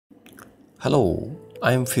Hello,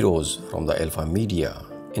 I am Firoz from the Alpha Media.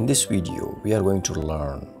 In this video, we are going to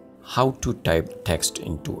learn how to type text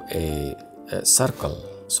into a circle.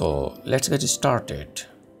 So let's get started.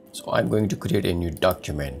 So I'm going to create a new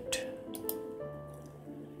document.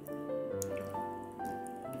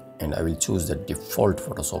 And I will choose the default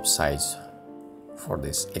Photoshop size for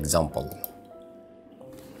this example.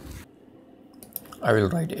 I will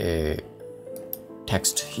write a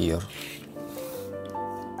text here.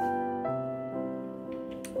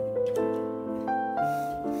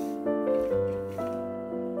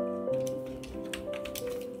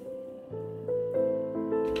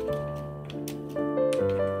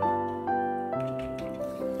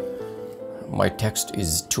 My text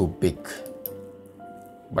is too big,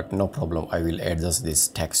 but no problem, I will adjust this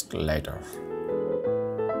text later.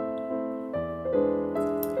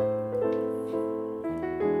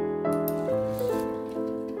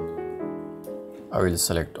 I will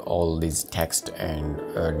select all these text and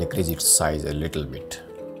decrease its size a little bit.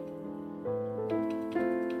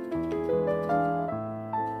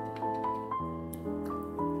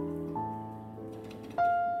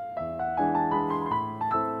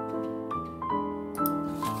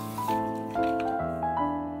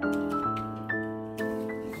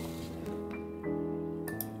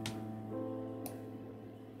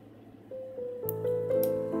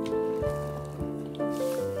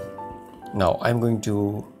 Now I'm going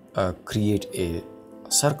to create a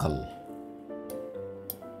circle.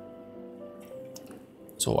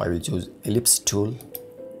 So I will choose ellipse tool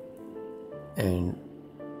and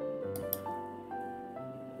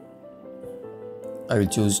I will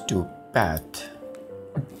choose to path.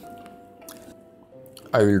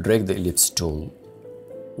 I will drag the ellipse tool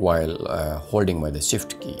while holding by the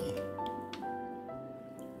shift key.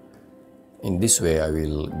 In this way I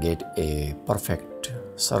will get a perfect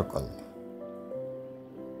circle.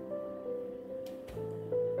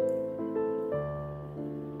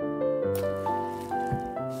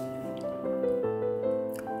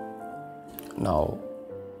 Now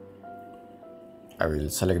I will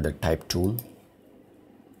select the type tool,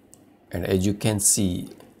 and as you can see,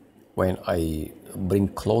 when I bring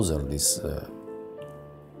closer this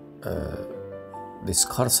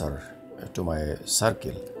cursor to my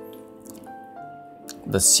circle,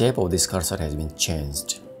 the shape of this cursor has been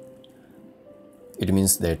changed. It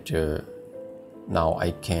means that now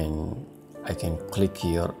I can click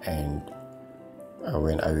here, and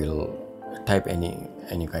when I will type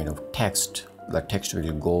any kind of text, the text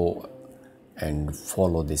will go and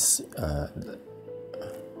follow this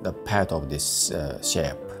the path of this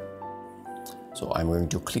shape. So I'm going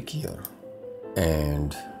to click here,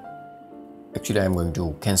 and actually I'm going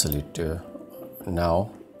to cancel it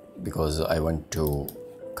now, because I want to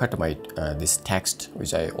cut my this text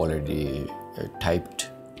which I already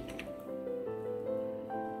typed.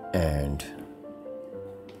 And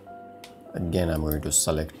again I'm going to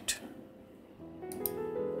select,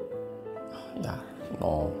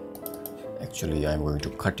 actually I'm going to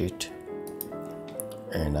cut it,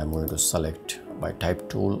 and I'm going to select my type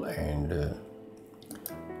tool, and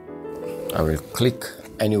I will click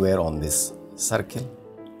anywhere on this circle.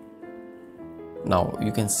 Now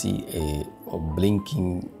you can see a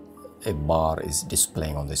blinking bar is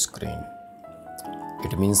displaying on the screen.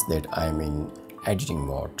 It means that I'm in editing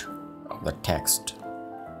mode of the text.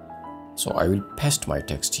 So I will paste my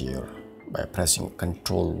text here by pressing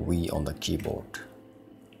Ctrl V on the keyboard.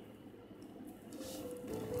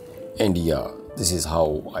 And yeah, this is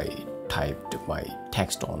how I typed my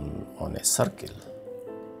text on a circle.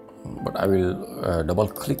 But I will double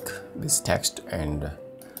click this text, and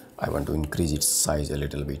I want to increase its size a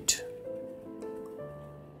little bit.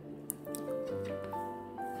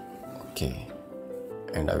 Okay,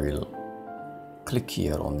 and I will click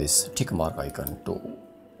here on this tick mark icon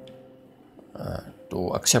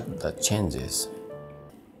to accept the changes.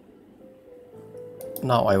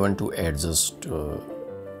 Now I want to adjust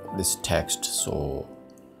this text, so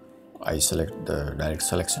I select the direct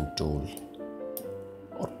selection tool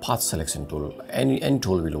or path selection tool. Any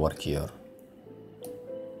tool will work here,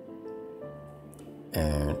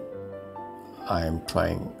 and I am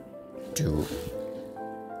trying to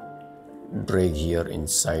drag here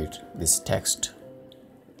inside this text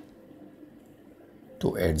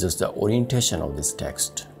to adjust the orientation of this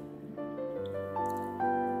text.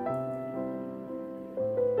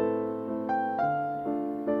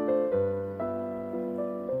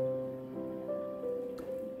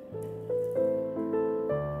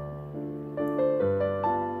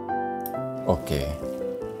 Okay,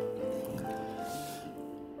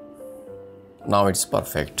 now it's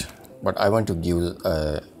perfect, but I want to give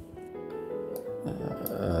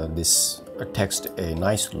this text a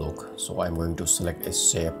nice look, so I'm going to select a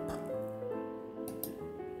shape.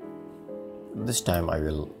 This time I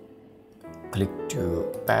will click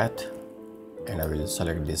to path and I will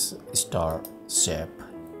select this star shape.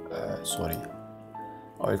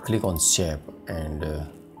 I will click on shape and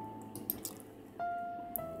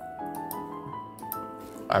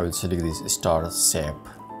I will select this star shape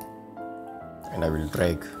and I will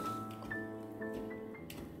drag.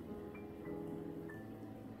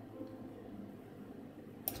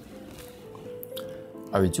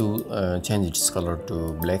 I will change its color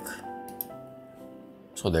to black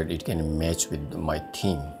so that it can match with my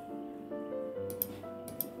theme.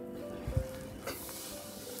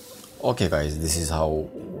 Okay guys, this is how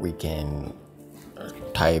we can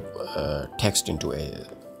type text into a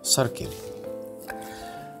circle.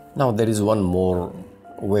 Now there is one more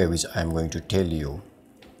way which I am going to tell you.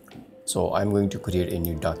 So I am going to create a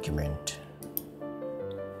new document,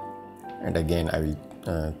 and again I will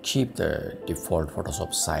keep the default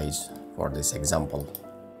Photoshop size for this example.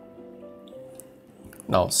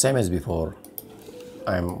 Now same as before,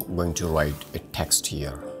 I am going to write a text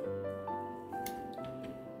here.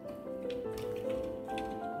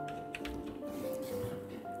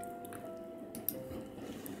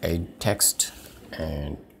 A text,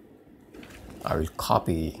 and I will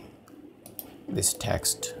copy this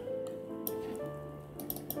text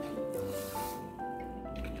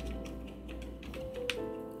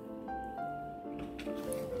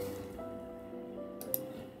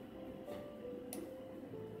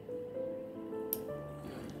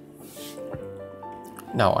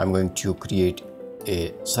Now I'm going to create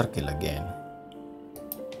a circle again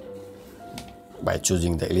by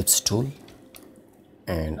choosing the ellipse tool,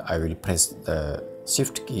 and I will press the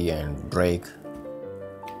shift key and drag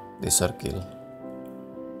the circle.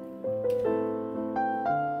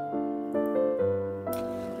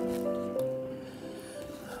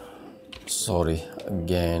 Sorry,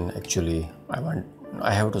 again, actually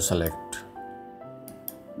I have to select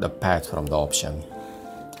the path from the option,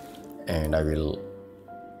 and I will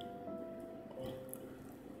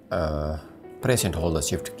press and hold the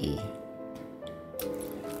shift key.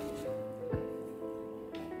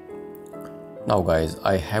 Now guys,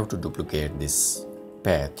 I have to duplicate this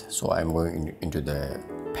path, so I'm going into the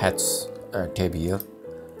paths tab here,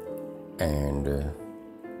 and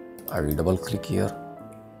I will double click here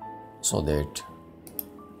so that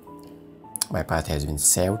my path has been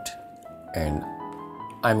saved, and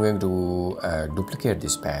I'm going to duplicate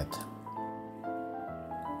this path.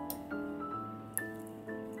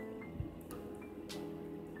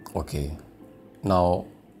 Okay, now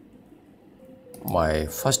my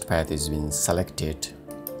first path is been selected,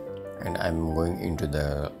 and I'm going into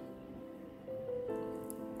the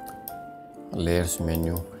layers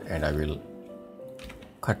menu, and I will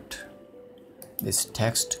cut this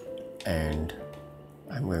text, and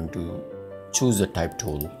I'm going to choose the type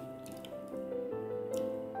tool.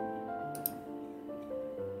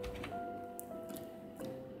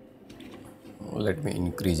 Let me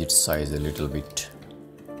increase its size a little bit.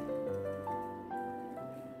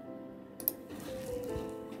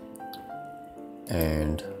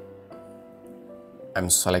 And I'm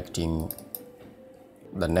selecting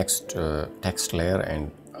the next text layer,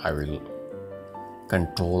 and I will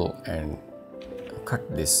control and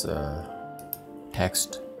cut this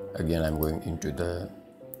text. Again, I'm going into the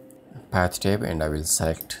path tab, and I will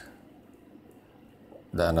select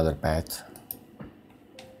the another path,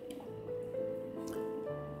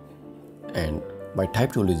 and my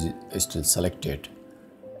type tool is still selected,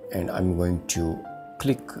 and I'm going to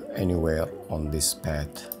click anywhere on this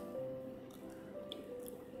path,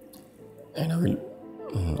 and I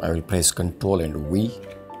will press Ctrl and V.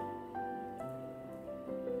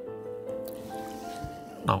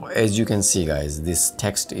 Now as you can see guys, this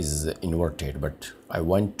text is inverted, but I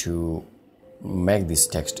want to make this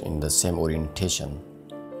text in the same orientation,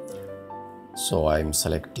 so I'm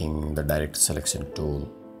selecting the direct selection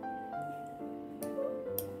tool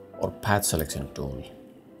or path selection tool,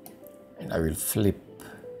 and I will flip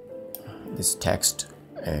this text,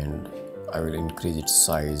 and I will increase its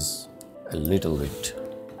size a little bit.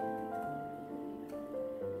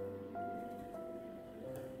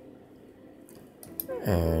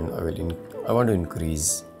 And I want to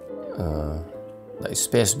increase the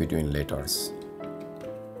space between letters.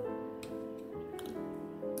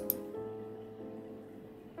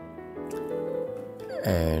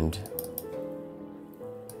 And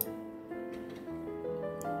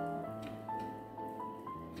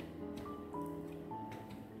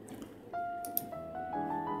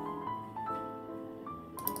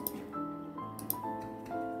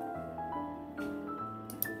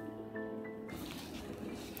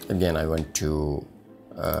Again, I want to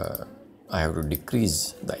I have to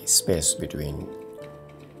decrease the space between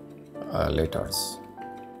letters.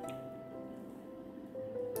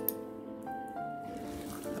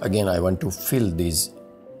 Again, I want to fill these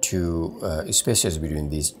two spaces between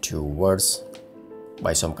these two words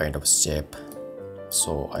by some kind of shape.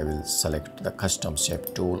 So I will select the custom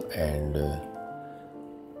shape tool and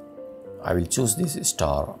I will choose this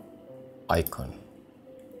star icon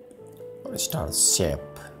or star shape.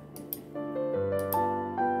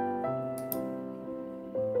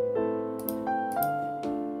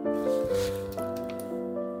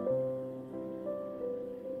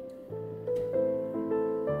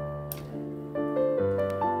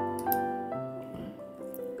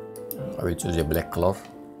 I will choose a black color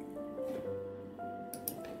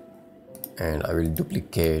and I will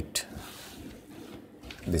duplicate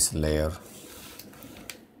this layer.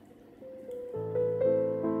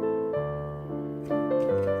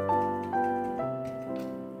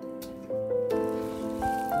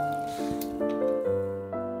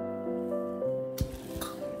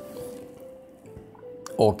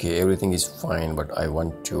 Okay, everything is fine, but I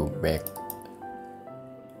want to make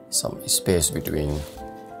some space between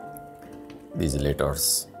these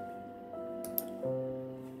letters.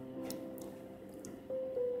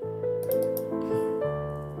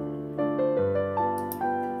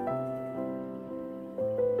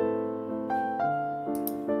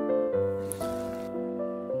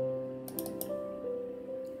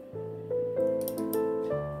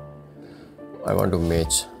 I want to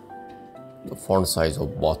match the font size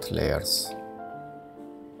of both layers,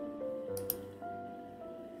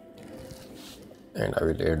 and I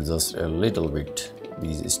will adjust a little bit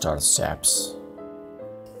these star shapes.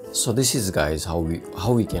 So this is, guys, how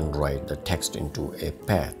we can write the text into a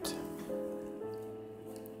path.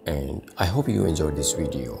 And I hope you enjoyed this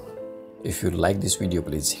video. If you like this video,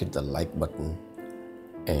 please hit the like button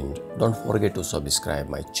and don't forget to subscribe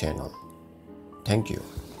my channel. Thank you.